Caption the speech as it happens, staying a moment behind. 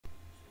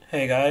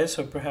Hey guys,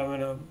 hope you're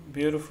having a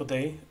beautiful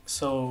day.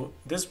 So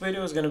this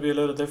video is going to be a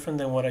little different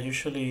than what I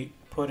usually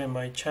put in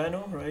my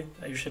channel, right?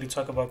 I usually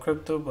talk about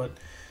crypto, but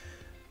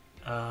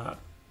uh,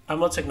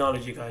 I'm a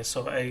technology guy,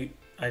 so I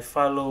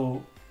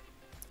follow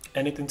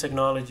anything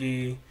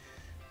technology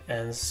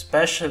and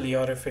especially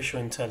artificial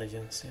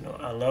intelligence.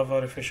 I love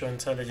artificial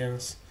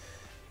intelligence.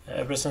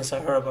 Ever since I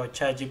heard about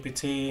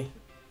chatgpt,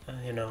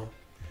 you know,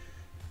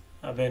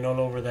 I've been all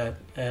over that,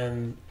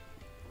 and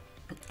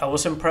I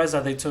was impressed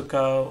that they took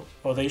out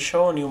or they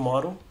show a new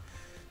model,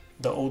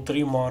 the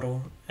O3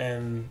 model,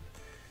 and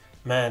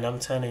man, I'm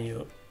telling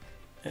you,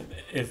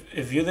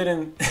 if you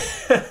didn't,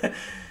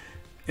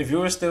 if you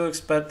were still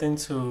expecting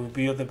to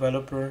be a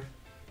developer,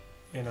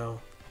 you know,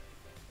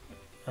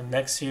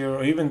 next year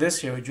or even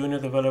this year, a junior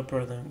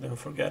developer, then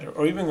forget it.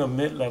 Or even a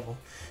mid-level.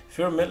 If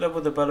you're a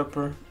mid-level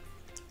developer,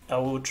 I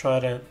will try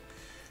to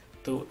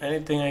do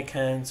anything I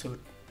can to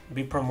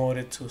be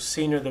promoted to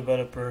senior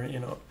developer,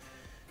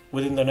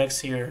 within the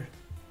next year,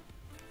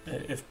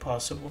 if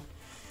possible.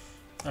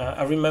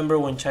 I remember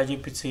when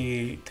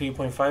ChatGPT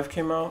 3.5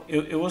 came out,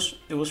 it was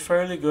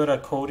fairly good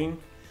at coding.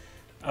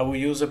 I would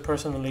use it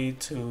personally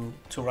to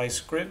write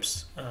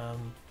scripts.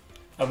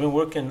 I've been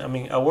working. I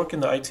mean, I work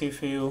in the IT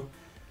field.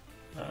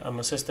 I'm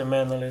a system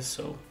analyst,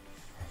 so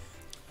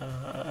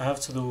I have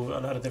to do a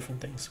lot of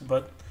different things.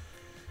 But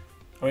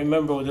I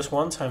remember this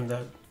one time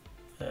that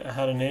I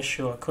had an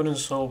issue. I couldn't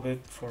solve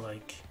it for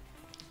like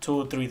 2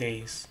 or 3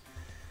 days,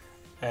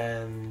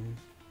 and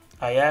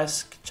I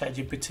asked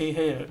ChatGPT,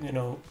 hey,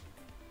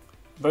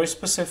 very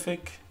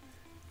specific,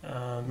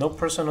 no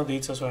personal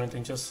details or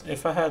anything, just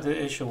if I had the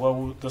issue, what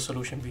would the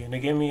solution be? And it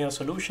gave me a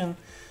solution.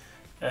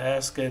 I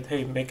asked it,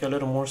 hey, make it a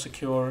little more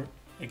secure.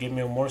 It gave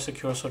me a more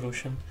secure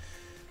solution,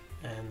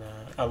 and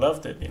I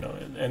loved it,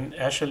 and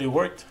actually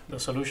worked. The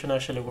solution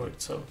actually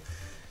worked. So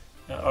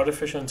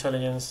artificial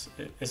intelligence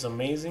is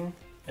amazing,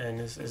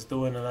 and is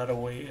doing a lot of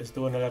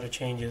doing a lot of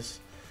changes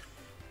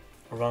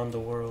around the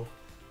world.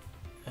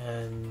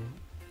 And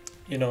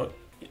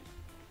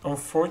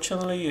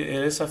unfortunately,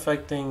 it is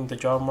affecting the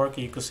job market.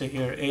 You could see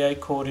here, AI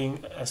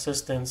coding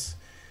assistants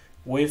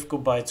wave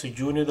goodbye to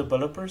junior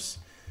developers,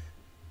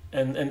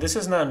 and this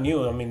is not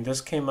new. I mean,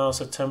 this came out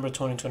September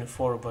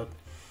 2024, but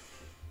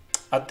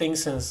I think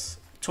since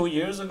 2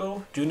 years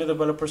ago, junior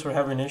developers were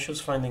having issues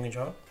finding a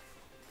job.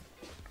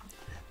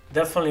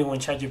 Definitely when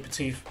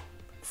ChatGPT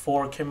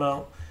 4 came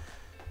out,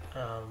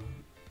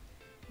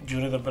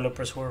 junior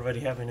developers were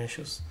already having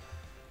issues.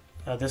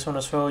 This one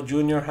as well,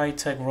 junior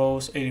high-tech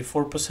roles,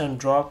 84%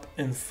 drop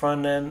in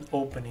front-end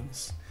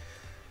openings.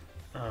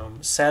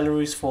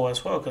 Salaries fall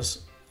as well, because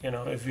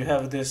if you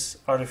have this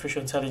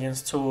artificial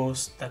intelligence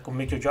tools that could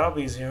make your job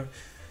easier,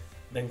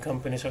 then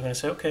companies are going to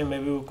say, okay,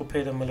 maybe we could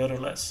pay them a little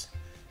less.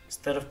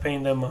 Instead of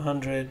paying them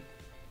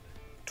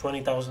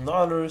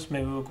 $120,000,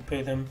 maybe we could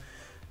pay them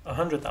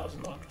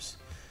 $100,000.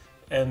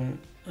 And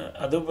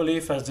I do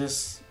believe as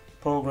these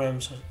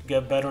programs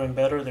get better and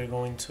better, they're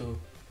going to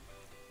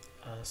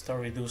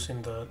start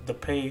reducing the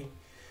pay,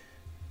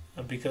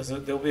 because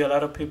there'll be a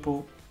lot of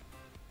people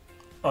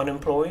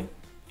unemployed,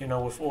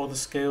 with all the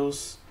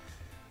skills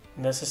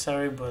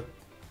necessary, but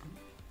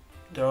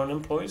they're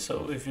unemployed.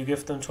 So if you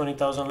give them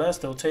 20,000 less,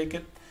 they'll take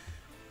it,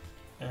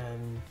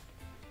 and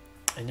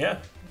yeah,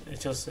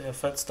 it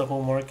affects the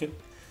whole market.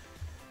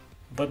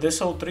 But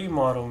this O3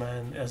 model,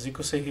 man, as you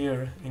could see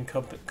here in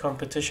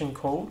competition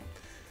code,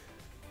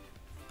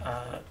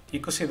 you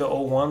could see the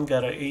O1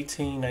 got a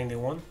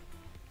 1891.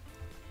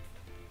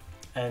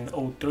 And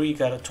O3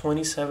 got a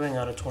 27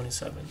 out of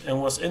 27.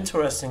 And what's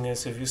interesting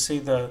is, if you see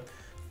the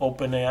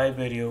OpenAI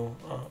video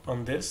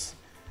on this,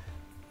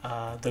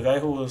 the guy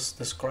who was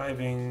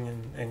describing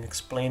and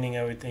explaining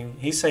everything,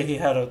 he said he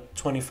had a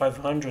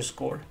 2500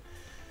 score,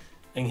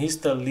 and he's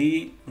the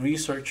lead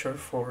researcher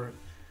for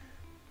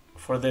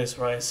this,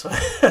 right? So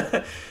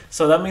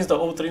so that means the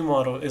O3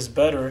 model is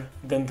better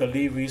than the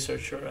lead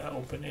researcher at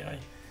OpenAI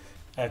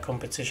at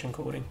competition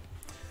coding.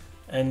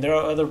 And there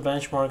are other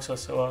benchmarks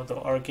as well, the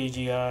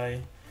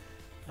ArcAGI.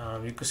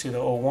 You can see the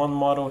O1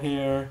 model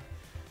here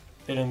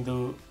didn't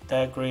do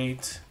that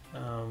great,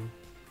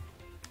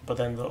 but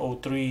then the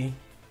O3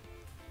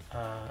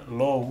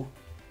 low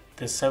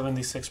did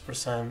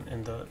 76%,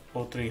 and the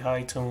O3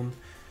 high tune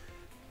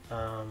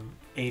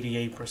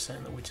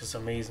 88%, which is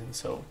amazing.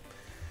 So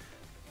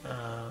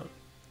I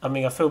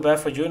mean, I feel bad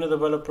for junior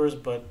developers,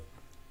 but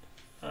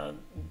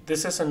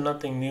this isn't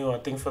nothing new. I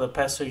think for the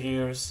past 2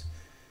 years,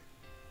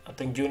 I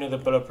think junior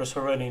developers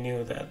already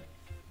knew that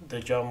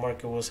the job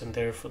market wasn't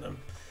there for them.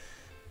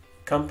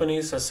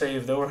 Companies, let's say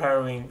if they were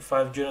hiring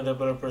 5 junior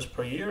developers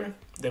per year,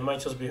 they might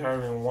just be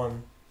hiring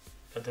 1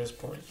 at this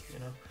point,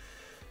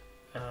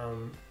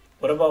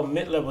 What about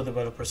mid-level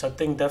developers? I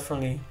think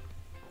definitely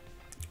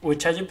with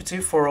ChatGPT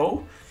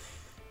 4.0,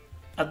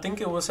 I think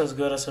it was as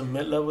good as a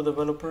mid-level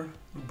developer,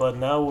 but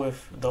now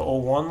with the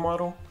O1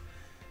 model,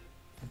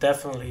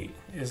 definitely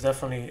as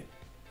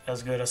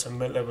good as a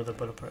mid-level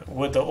developer.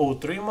 With the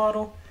O3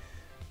 model,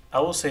 I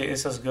would say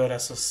it's as good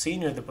as a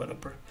senior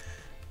developer.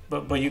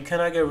 But you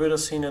cannot get rid of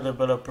senior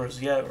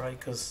developers yet, right?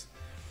 Because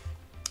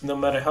no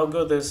matter how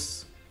good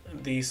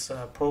these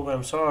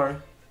programs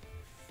are,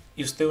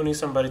 you still need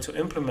somebody to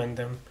implement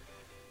them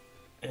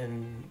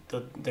in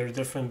their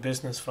different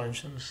business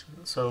functions.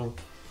 So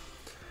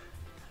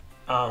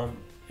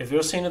if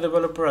you're a senior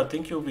developer, I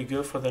think you'll be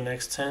good for the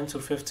next 10 to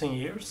 15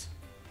 years.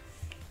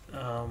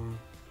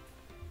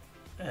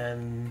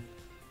 And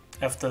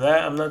after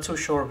that, I'm not too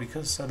sure,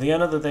 because at the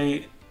end of the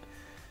day,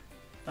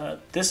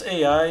 these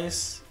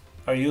AIs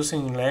are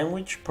using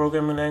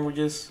programming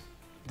languages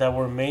that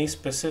were made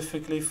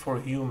specifically for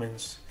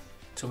humans,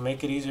 to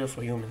make it easier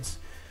for humans.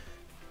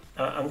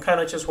 I'm kind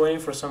of just waiting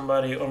for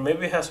somebody, or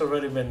maybe it has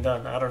already been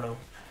done, I don't know,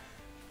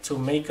 to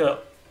make a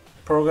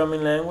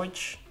programming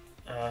language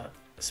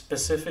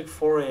specific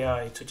for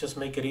AI, to just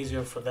make it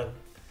easier for them,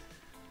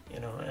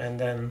 and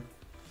then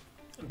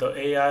the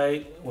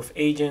AI with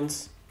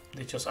agents,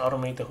 they just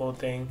automate the whole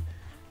thing.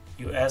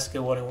 You ask it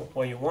what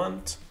you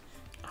want,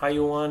 how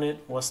you want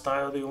it, what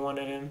style do you want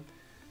it in,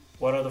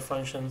 what are the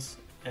functions,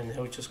 and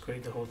he'll just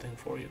create the whole thing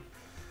for you.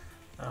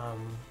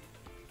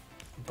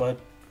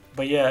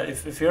 But yeah,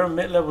 if you're a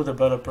mid-level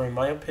developer, in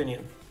my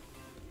opinion,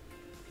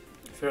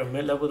 if you're a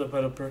mid-level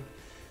developer,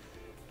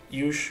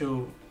 you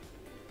should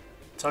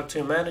talk to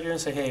your manager and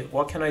say, hey,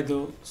 what can I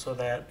do so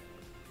that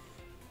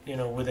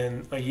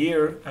within a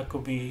year I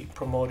could be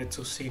promoted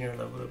to senior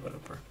level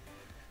developer?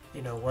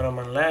 What am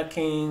I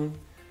lacking?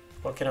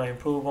 What can I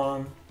improve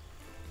on?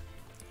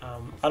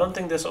 I don't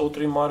think this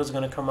O3 model is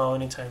going to come out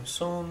anytime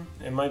soon.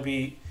 It might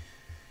be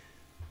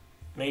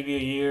maybe a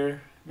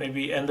year,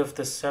 maybe end of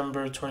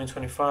December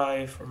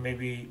 2025, or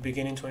maybe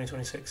beginning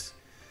 2026,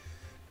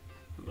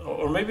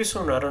 or maybe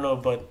sooner, I don't know.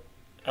 But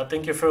I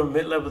think if you're a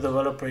mid-level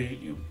developer,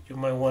 you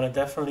might want to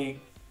definitely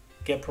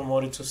get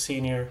promoted to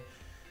senior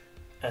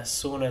as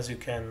soon as you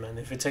can, man.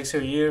 If it takes you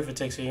a year, if it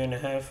takes a year and a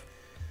half,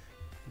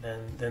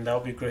 then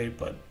that'll be great.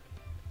 But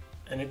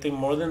anything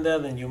more than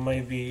that, then you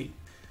might be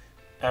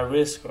at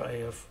risk,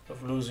 right, of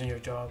losing your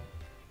job.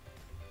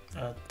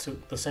 To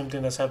the same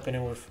thing that's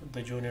happening with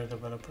the junior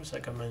developers,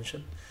 like I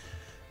mentioned.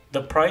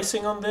 The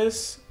pricing on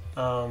this,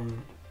 I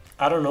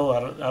don't know.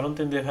 I don't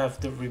think they have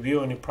to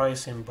review any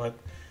pricing, but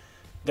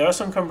there are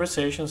some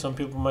conversations. Some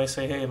people might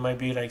say, hey, it might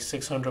be like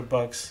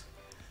 $600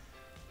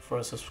 for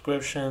a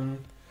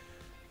subscription.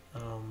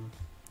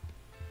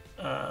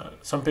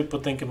 Some people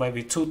think it might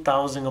be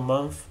 $2,000 a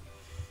month,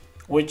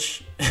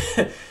 which,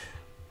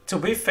 to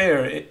be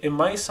fair, it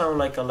might sound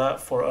like a lot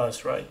for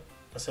us, right?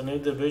 As an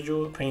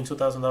individual, paying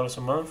 $2,000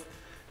 a month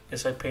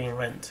is like paying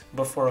rent.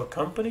 But for a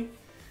company,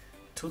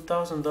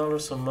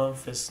 $2,000 a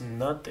month is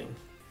nothing.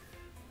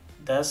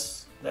 What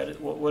is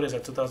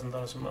that?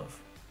 $2,000 a month.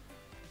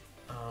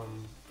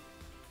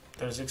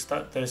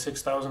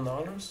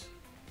 $36,000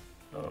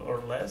 or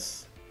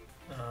less.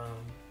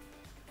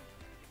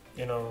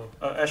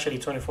 Actually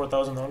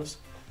 $24,000.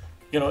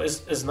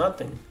 It's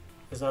nothing.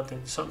 It's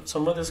nothing.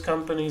 Some of these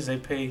companies, they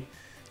pay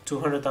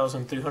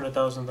 $200,000,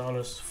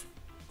 $300,000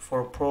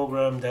 for a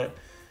program that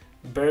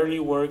barely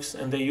works,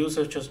 and they use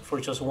it for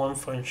just one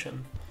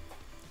function.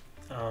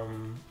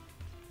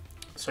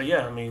 So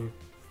yeah, I mean,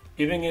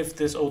 even if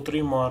this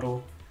O3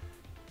 model,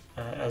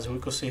 as we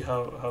could see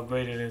how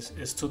great it is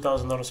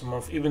 $2,000 a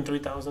month, even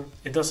 $3,000,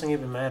 it doesn't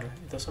even matter.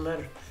 It doesn't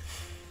matter.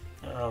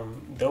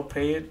 They'll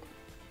pay it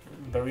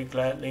very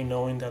gladly,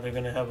 knowing that they're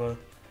gonna have a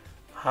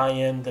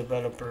high-end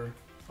developer,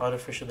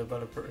 artificial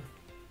developer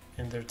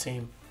in their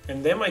team,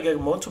 and they might get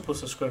multiple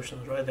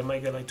subscriptions, right? They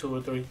might get like 2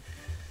 or 3,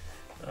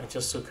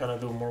 just to kind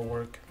of do more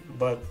work,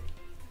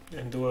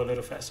 and do a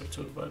little faster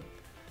too.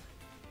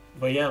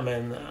 But yeah,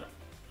 man,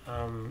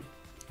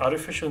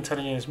 artificial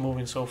intelligence is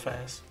moving so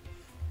fast,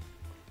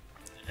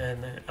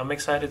 and I'm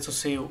excited to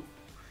see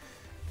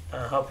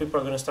how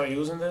people are gonna start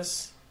using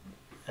this.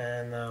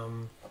 And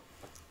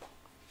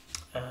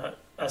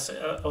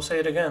I'll say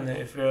it again: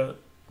 if you're a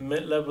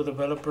mid-level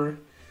developer,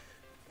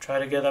 try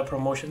to get that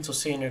promotion to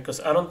senior, because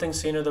I don't think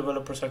senior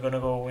developers are gonna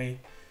go away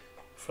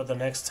for the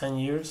next 10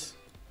 years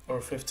or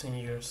 15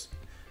 years,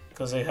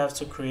 because they have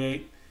to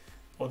create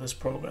all these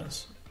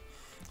programs.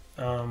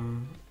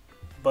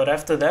 But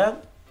after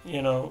that,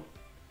 you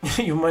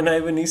might not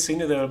even need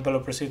senior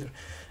developers either.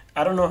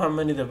 I don't know how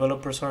many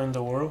developers are in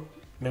the world.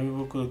 Maybe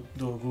we could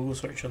do a Google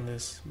search on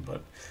this,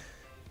 but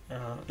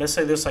let's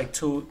say there's like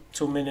 2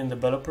 million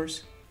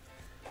developers.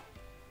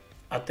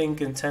 I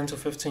think in 10 to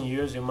 15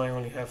 years, you might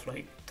only have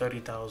like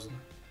 30,000.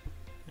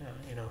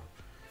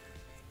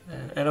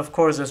 And of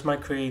course, this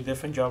might create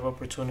different job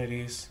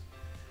opportunities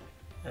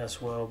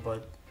as well,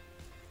 but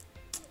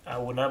I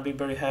would not be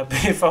very happy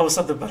if I was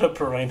a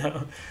developer right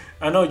now.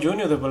 I know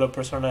junior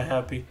developers are not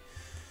happy,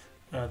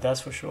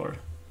 that's for sure.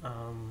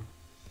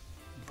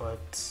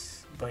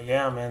 But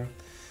yeah, man,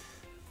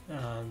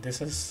 this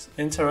is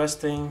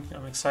interesting.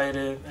 I'm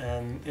excited,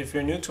 and if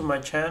you're new to my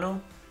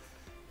channel,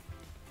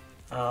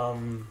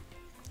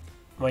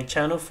 my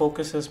channel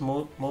focuses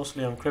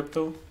mostly on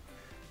crypto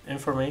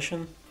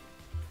information,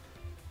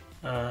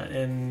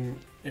 and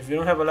if you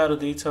don't have a lot of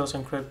details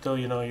on crypto,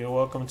 you're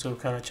welcome to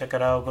kind of check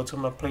it out. Go to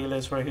my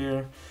playlist right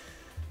here.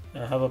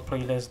 I have a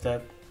playlist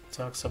that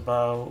talks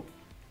about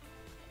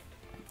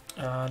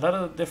A lot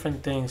of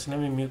different things. Let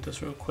me mute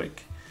this real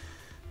quick.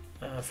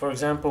 For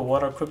example,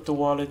 what are crypto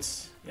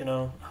wallets? You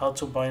know, how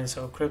to buy and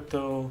sell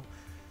crypto,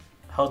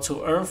 how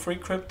to earn free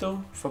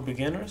crypto for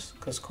beginners,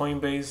 because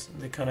Coinbase,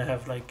 they kind of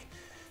have like,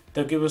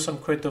 they'll give you some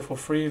crypto for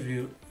free if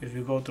you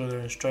go through their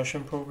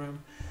instruction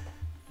program.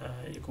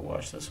 You could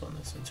watch this one.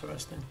 It's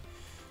interesting.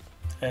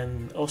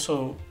 And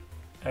also,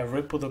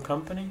 Ripple, the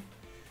company,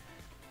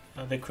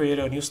 they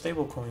created a new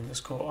stable coin.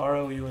 It's called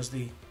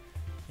RLUSD.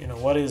 You know,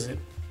 what is it?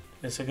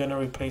 Is it gonna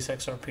replace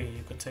XRP?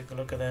 You could take a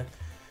look at that.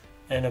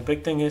 And a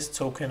big thing is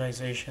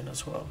tokenization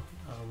as well.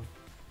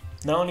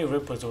 Not only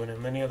Ripple is doing it,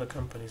 many other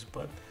companies,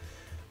 but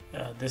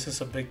this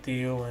is a big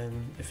deal.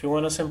 And if you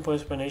want a simple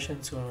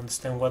explanation to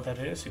understand what that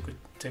is, you could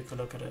take a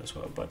look at it as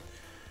well. But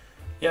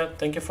yeah,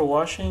 thank you for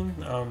watching.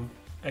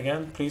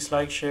 Again, please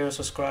like, share,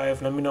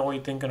 subscribe. Let me know what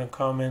you think in the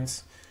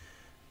comments.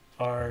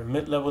 Are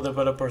mid-level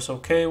developers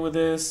okay with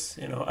this?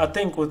 You know, I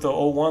think with the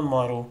O1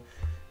 model,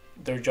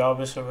 their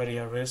job is already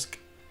at risk.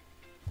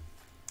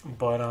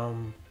 But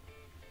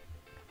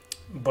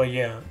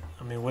yeah,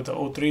 I mean, with the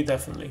O3,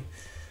 definitely.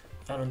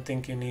 I don't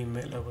think you need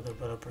mid-level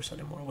developers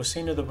anymore. With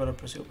senior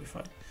developers, you'll be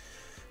fine.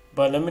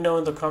 But let me know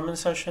in the comment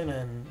section,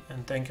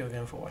 and thank you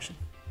again for watching.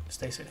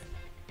 Stay safe.